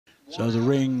So the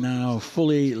ring now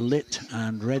fully lit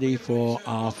and ready for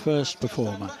our first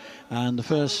performer. And the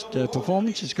first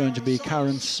performance is going to be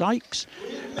Karen Sykes.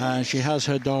 She has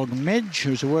her dog Midge,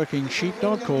 who's a working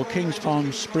sheepdog called King's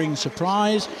Farm Spring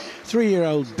Surprise.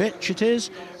 3-year-old bitch it is.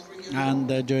 And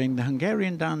they're doing the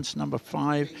Hungarian dance number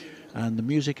 5. And the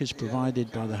music is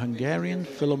provided by the Hungarian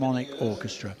Philharmonic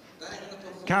Orchestra.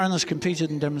 Karen has competed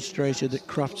and demonstrated at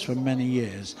Crufts for many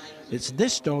years. It's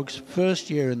this dog's first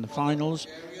year in the finals.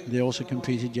 They also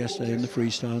competed yesterday in the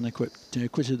freestyle and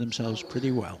acquitted themselves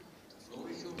pretty well.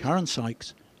 Karen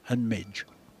Sykes and Midge.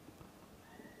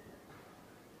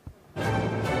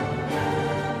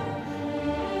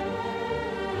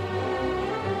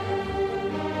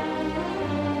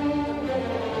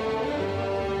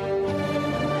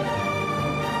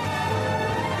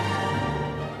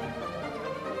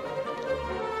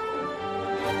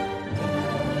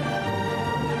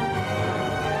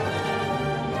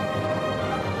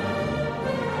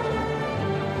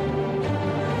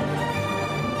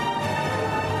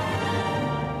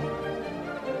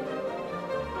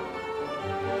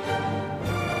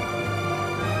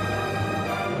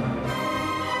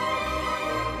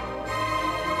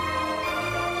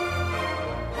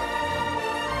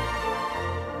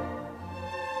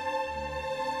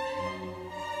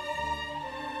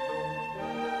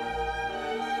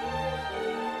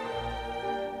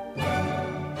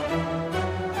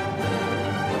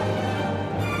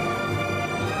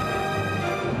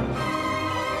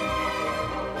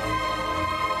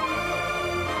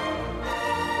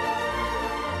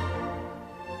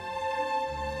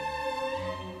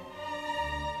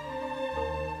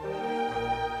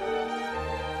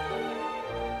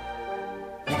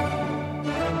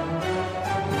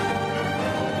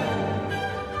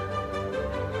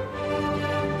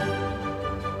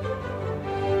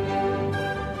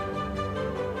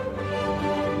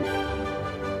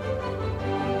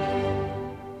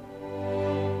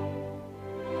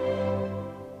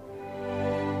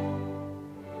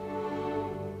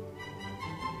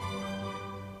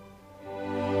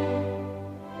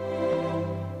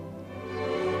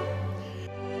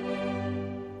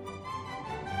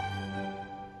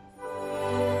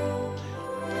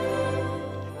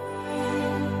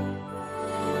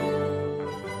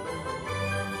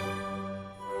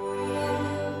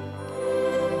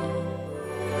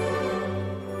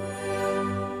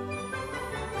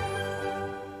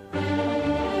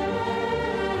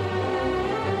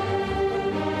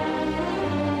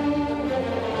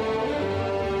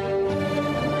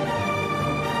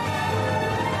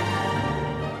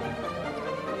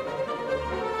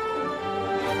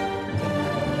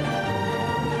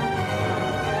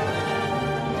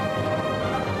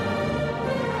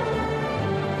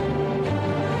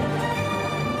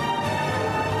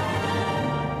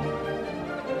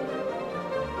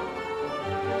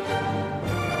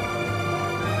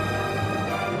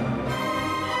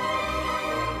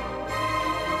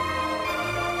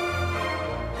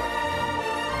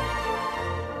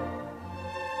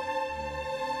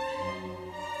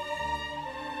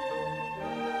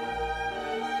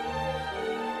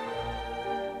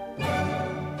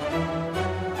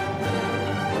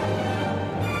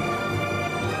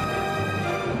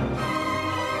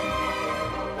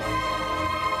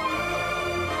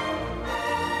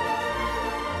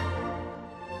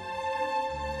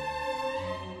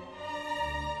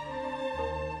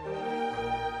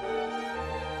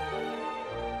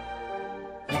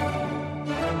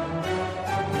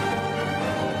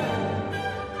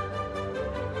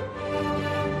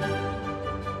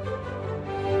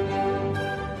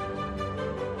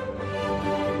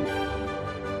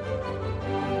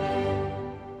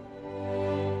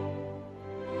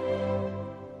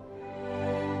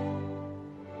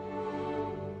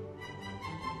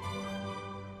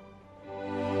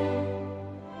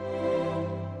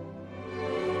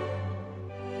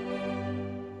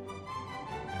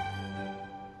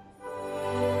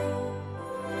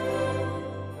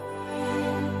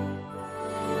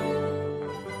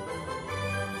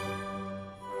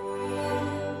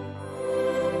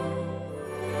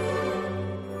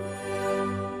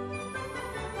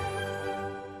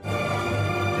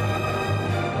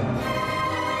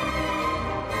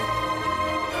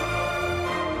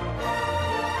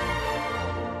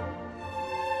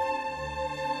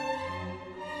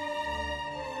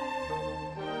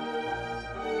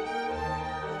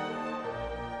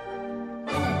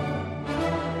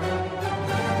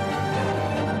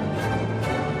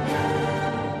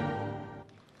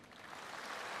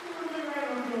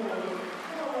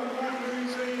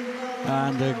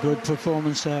 And a good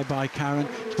performance there by Karen.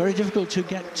 It's very difficult to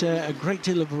get a great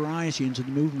deal of variety into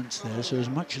the movements there, so as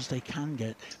much as they can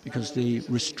get, because the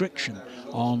restriction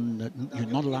on you're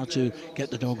not allowed to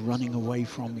get the dog running away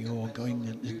from you or going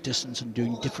a distance and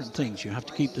doing different things. You have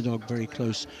to keep the dog very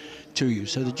close to you.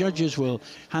 So the judges will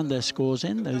hand their scores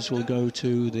in. Those will go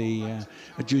to the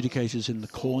adjudicators in the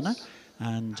corner.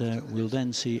 And we'll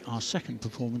then see our second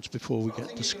performance before we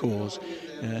get the scores.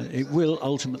 It will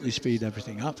ultimately speed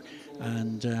everything up,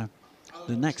 and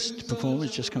the next performer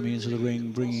is just coming into the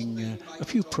ring bringing a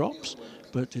few props,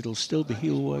 but it'll still be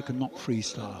heel work and not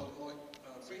freestyle.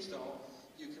 Freestyle,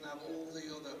 you can have all the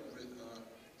other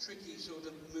tricky sort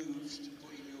of moves to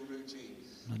put in your routine.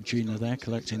 And Gina there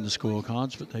collecting the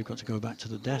scorecards, but they've got to go back to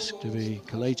the desk to be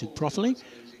collated properly.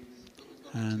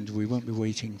 And we won't be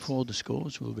waiting for the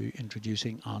scores. We'll be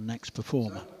introducing our next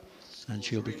performer, and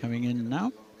she'll be coming in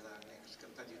now.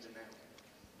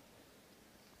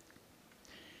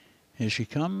 Here she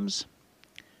comes.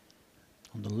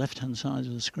 On the left-hand side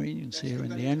of the screen, you can see her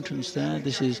in the entrance there.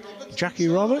 This is Jackie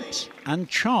Roberts and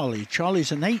Charlie.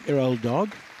 Charlie's an 8-year-old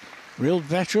dog, real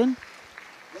veteran.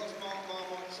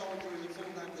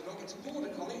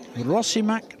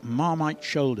 Rossimac Marmite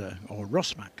Shoulder, or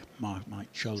Rossmac Marmite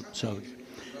Shoulder.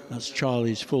 That's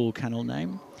Charlie's full kennel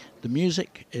name. The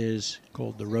music is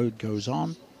called The Road Goes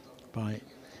On by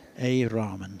A.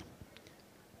 Rahman.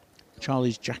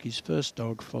 Charlie's Jackie's first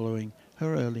dog following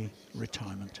her early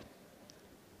retirement.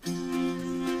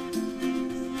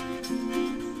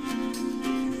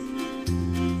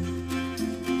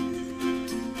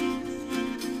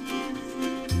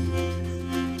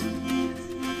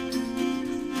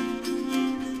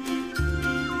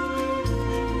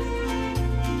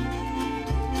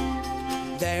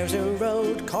 There's a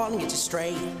road calling you to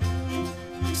stray,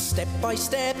 step by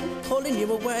step pulling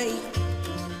you away.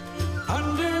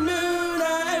 Under moon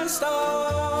and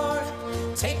star,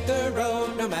 take the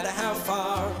road no matter how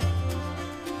far.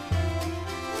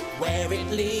 Where it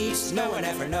leads no one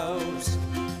ever knows.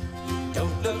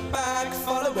 Don't look back,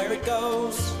 follow where it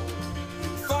goes.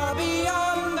 Far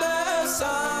beyond the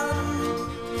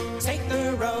sun, take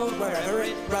the road wherever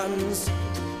it runs.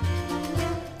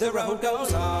 The road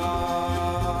goes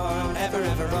on, ever,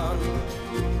 ever on.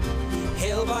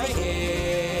 Hill by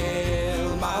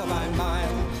hill, mile by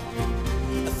mile,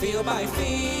 field by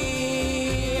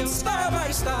field, style by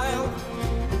style.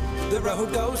 The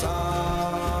road goes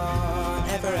on,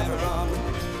 ever, ever on.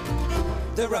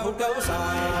 The road goes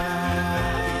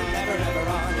on, ever, ever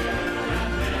on.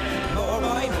 Moor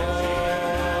by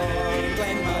moor,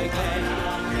 glen by glen,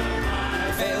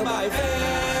 vale by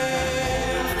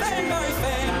vale, fen by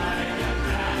fen.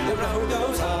 The road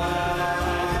goes on,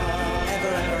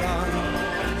 ever, ever on.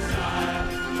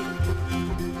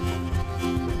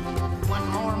 One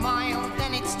more mile,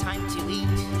 then it's time to eat.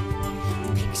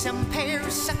 Pick some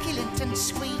pears, succulent and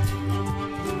sweet.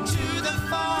 To the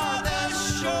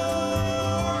farthest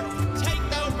shore, take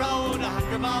the road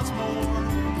 100 miles more.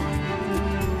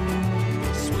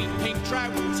 Sweet pink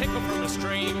trout will tickle from the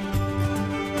stream.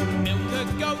 Milk a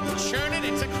goat, churn it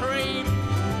into cream.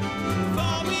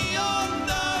 Far beyond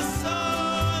the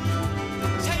sun,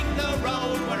 take the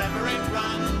road wherever it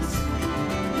runs.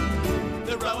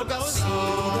 The road goes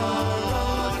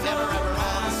on, never ever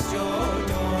past your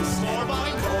doorstep. More by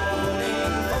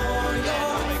calling for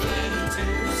your feet to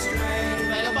stray.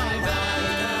 Veil by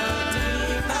veil,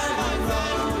 deep and by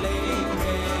rolling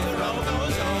river. The road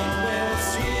goes on, will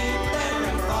sweep there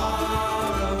and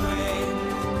far away.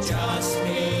 Just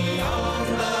beyond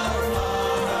the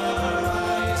far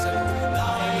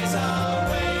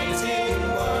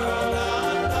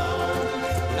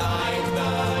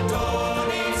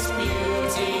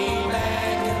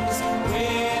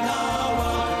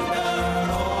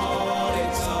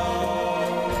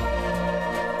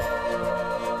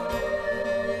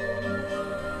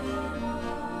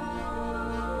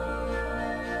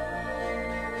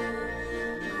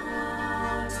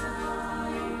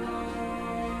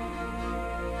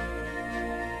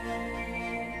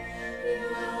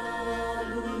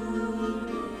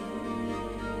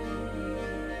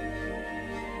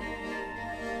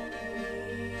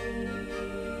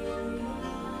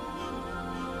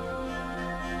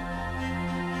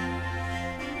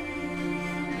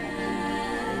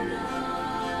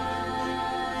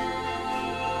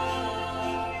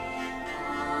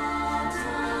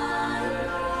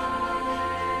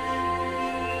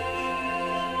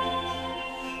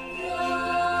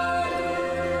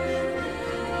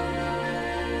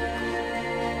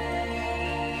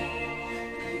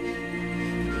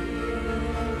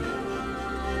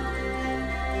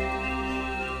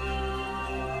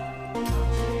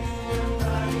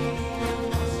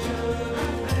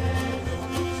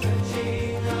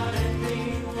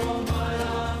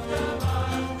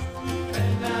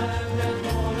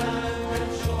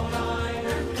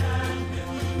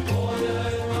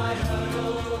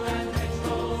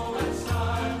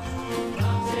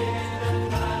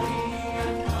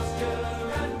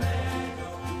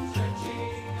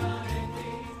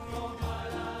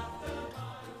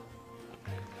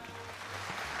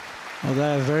Well,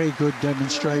 they're a very good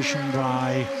demonstration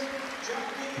by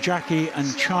Jackie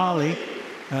and Charlie.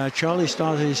 Charlie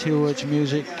started his Heelwork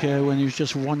music when he was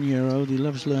just 1 year old. He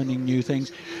loves learning new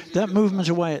things. That movement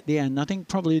away at the end, I think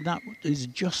probably that is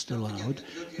just allowed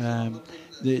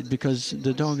because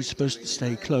the dog is supposed to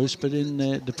stay close. But in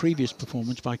the previous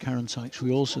performance by Karen Sykes,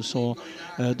 we also saw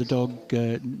the dog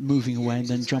moving away and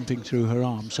then jumping through her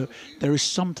arms. So there is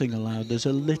something allowed. There's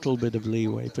a little bit of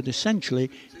leeway, but essentially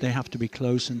they have to be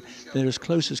close, and they're as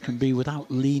close as can be without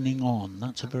leaning on.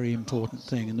 That's a very important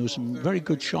thing. And there were some very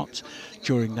good shots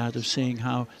during that of seeing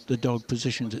how the dog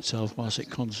positions itself whilst it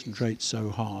concentrates so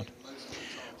hard.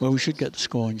 Well, we should get the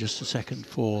score in just a second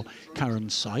for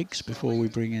Karen Sykes before we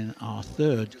bring in our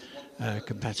third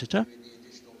competitor.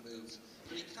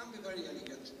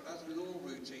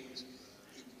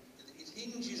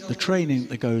 The training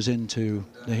that goes into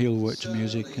the Heelwork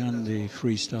music and the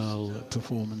freestyle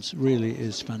performance really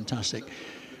is fantastic.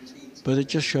 But it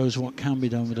just shows what can be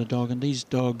done with a dog, and these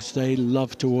dogs, they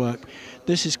love to work.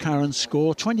 This is Karen's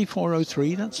score,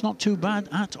 24.03. That's not too bad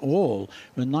at all.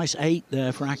 A nice 8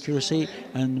 there for accuracy,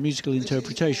 and the musical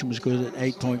interpretation was good at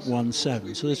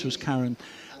 8.17. So this was Karen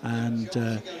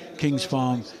and King's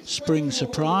Farm Spring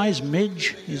Surprise.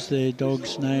 Midge is the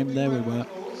dog's name. There we were.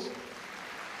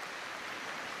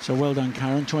 So well done,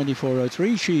 Karen,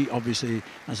 24.03. She obviously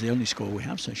has the only score we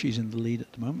have, so she's in the lead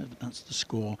at the moment, but that's the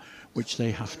score which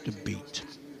they have to beat.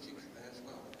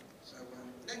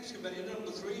 Next competitor,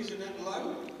 number 3, is Annette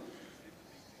Lowe,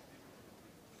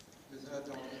 with her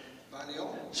dog Valion.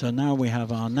 So now we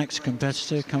have our next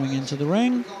competitor coming into the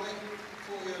ring. 4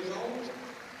 years old.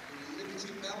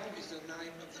 Liberty Bell is the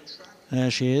name of the track. There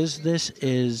she is. This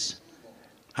is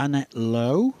Annette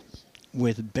Lowe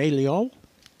with Baliol.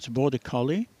 It's a border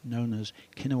collie known as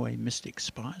Kinnaway Mystic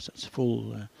Spires. That's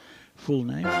full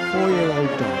name.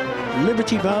 4-year-old dog.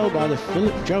 Liberty Bell by the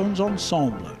Philip Jones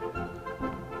Ensemble.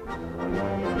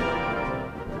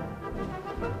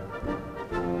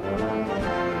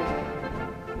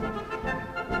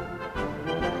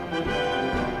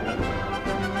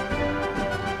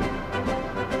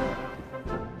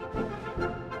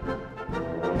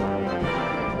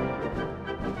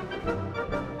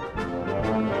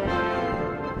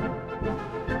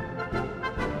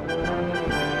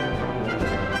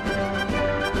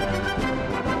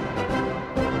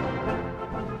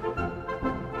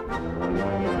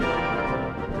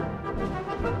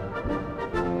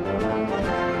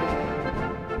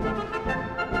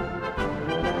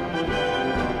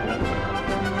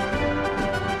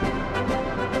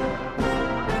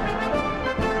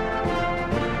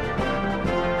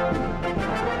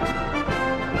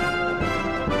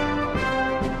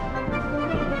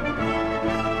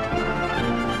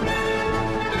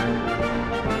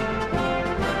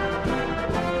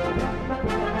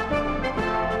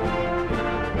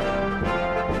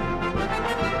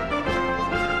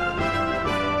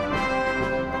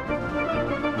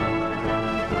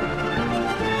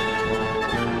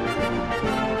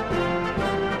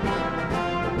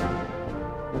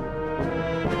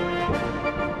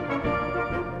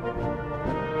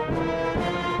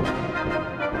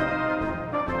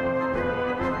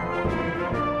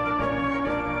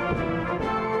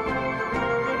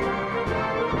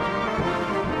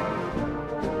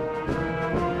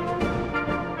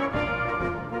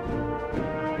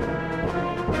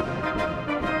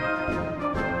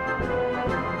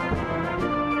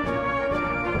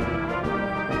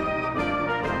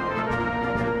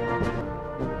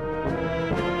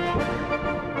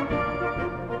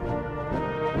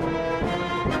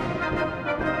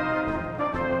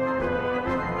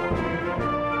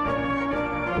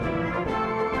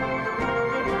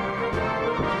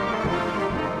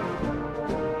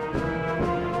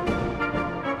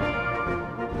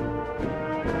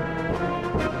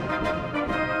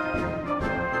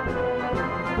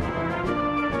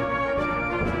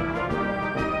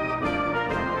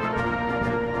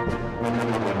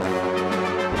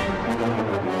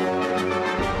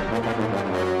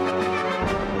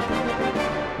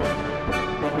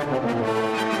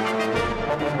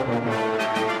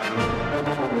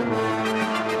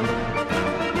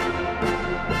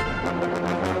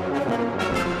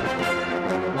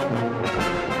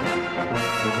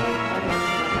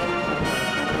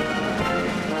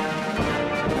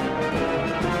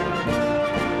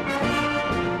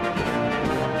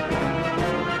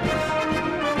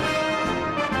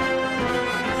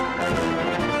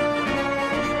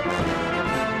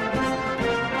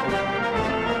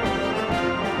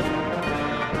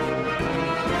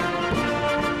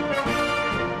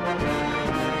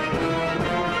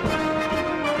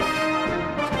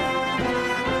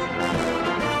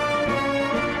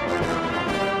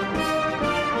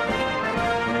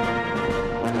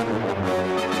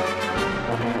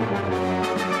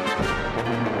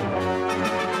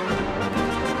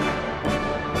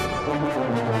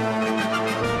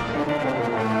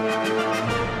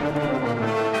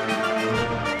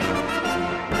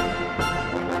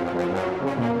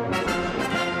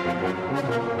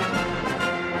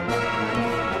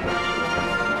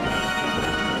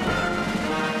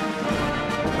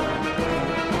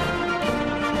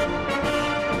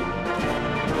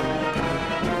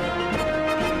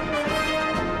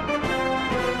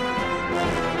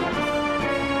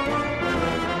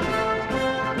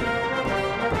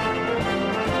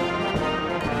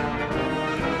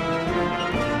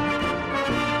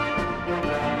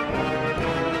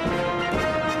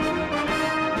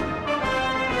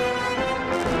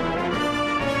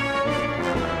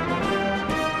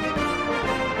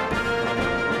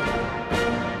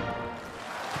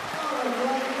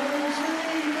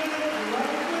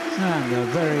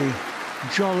 very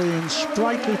jolly and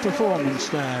sprightly performance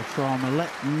there from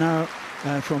Annette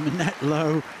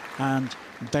Lowe and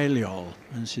Balliol.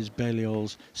 And this is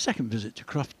Balliol's second visit to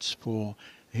Crufts for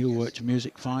Heelwork to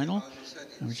Music final.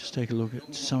 And we'll just take a look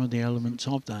at some of the elements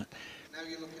of that.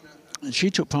 She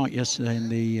took part yesterday in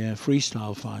the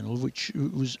freestyle final, which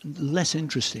was less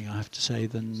interesting, I have to say,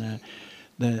 than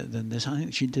this. I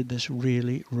think she did this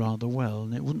really rather well,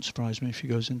 and it wouldn't surprise me if she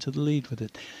goes into the lead with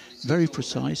it. Very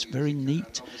precise, very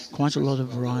neat, quite a lot of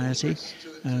variety,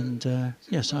 and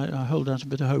yes, I hold out a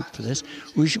bit of hope for this.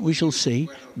 We shall see.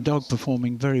 Dog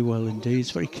performing very well indeed. He's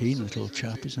a very keen little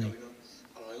chap, isn't he? I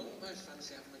almost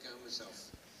fancy having a go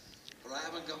myself, but I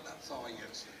haven't got that far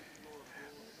yet.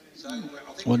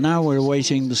 Well, now we're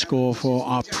awaiting the score for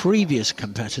our previous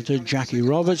competitor, Jackie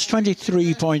Roberts.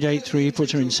 23.83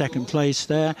 puts her in second place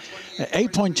there.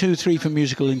 8.23 for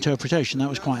musical interpretation. That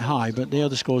was quite high, but the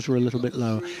other scores were a little bit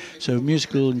lower. So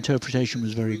musical interpretation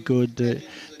was very good. The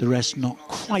rest not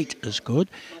quite as good,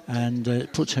 and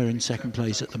it puts her in second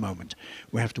place at the moment.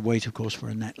 We have to wait, of course, for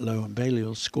Annette Lowe and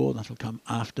Balliol's score. That'll come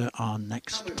after our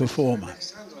next performer.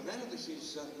 This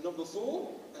is number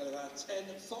 4 out of our 10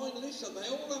 finalists, so they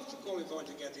all have to qualify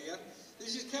to get here.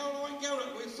 This is Caroline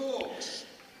Garrett with Forks.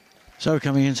 So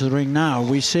coming into the ring now,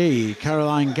 we see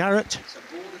Caroline Garrett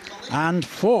and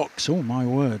Forks. Oh my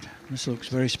word, this looks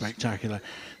very spectacular.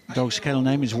 The dog's kennel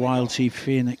name is Wild Sea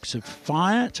Phoenix of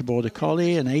Fire. It's a border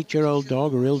collie, an 8-year-old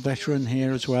dog, a real veteran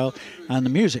here as well. And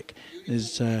the music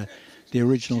is the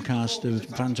original cast of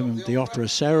Phantom of the Opera,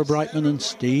 Sarah Brightman and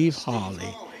Steve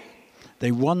Harley.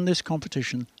 They won this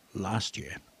competition last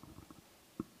year.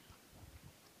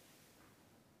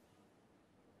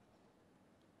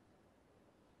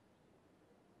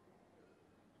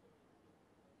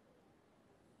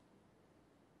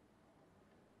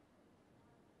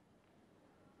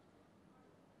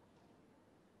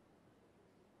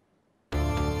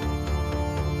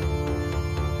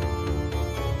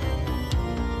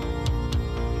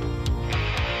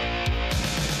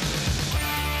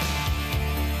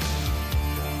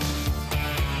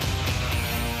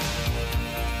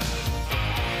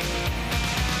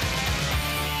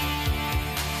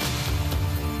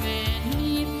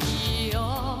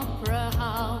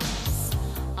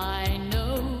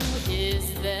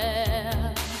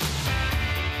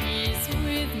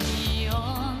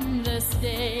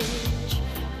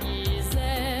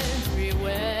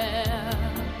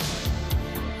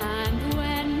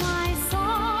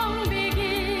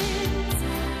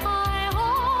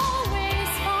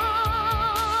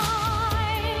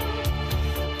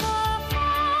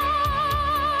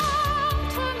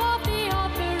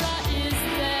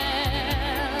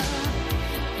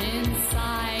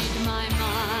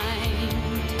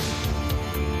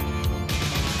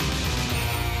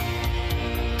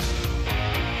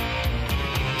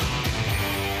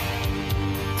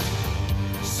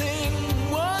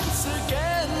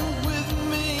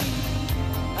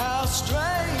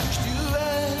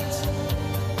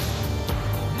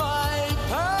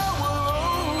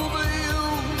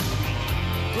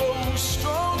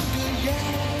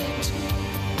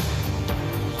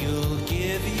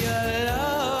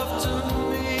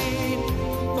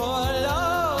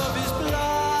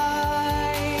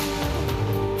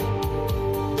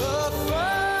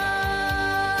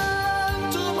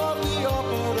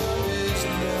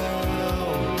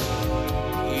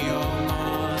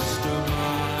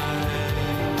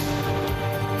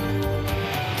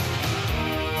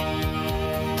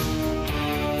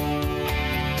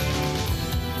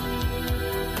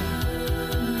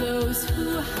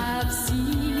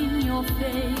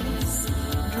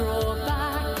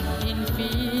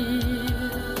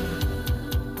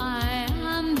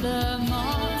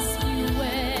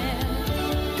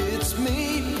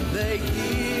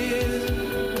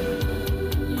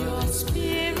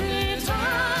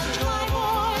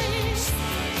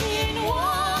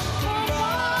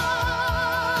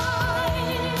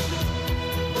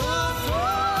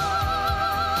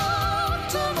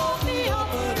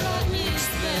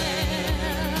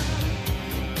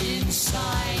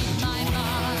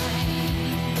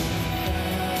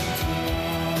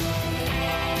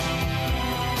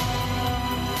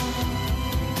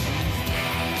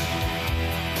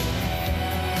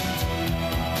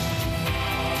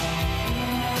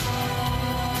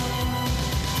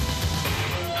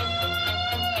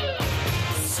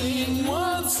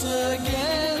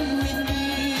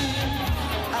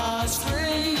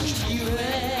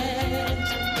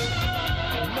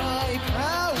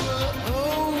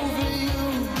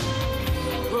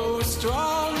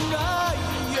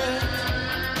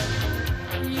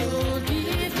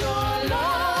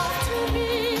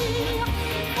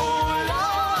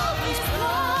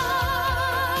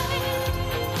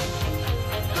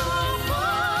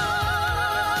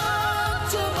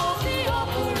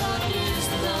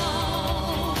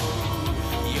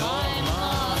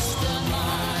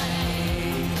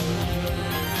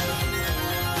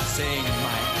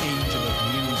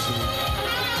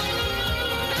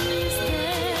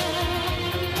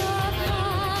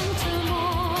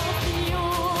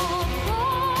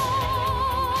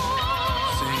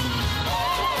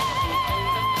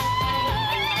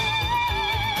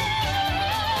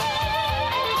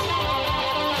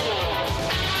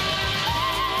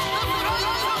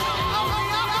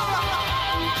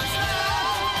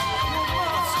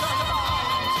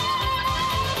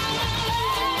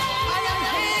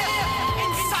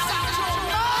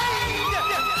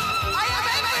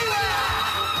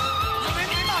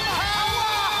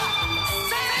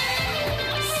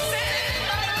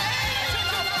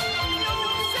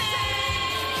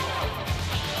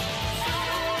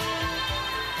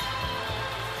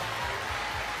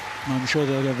 I'm sure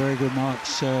they'll get very good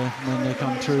marks when they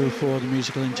come through for the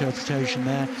musical interpretation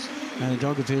there. And the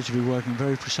dog appears to be working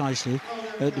very precisely.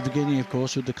 At the beginning, of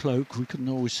course, with the cloak, we couldn't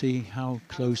always see how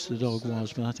close the dog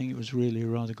was, but I think it was really a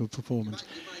rather good performance.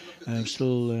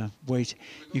 Still waiting.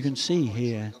 You can see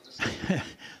here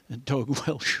the dog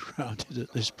well shrouded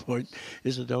at this point.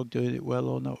 Is the dog doing it well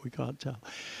or not? We can't tell.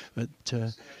 But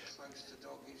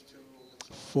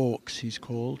Forks, he's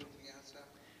called.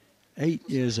 8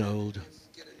 years old.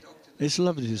 It's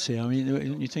lovely to see. I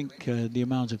mean, you think the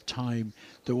amount of time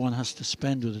that one has to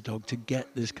spend with a dog to get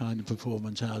this kind of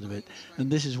performance out of it. And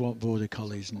this is what Border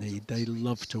Collies need. They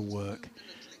love to work.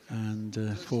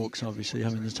 And Forks obviously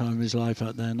having the time of his life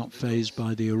out there, not fazed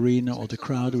by the arena or the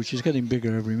crowd, which is getting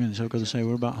bigger every minute. So I've got to say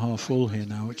we're about half full here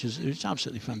now, which is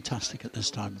absolutely fantastic at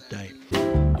this time of day.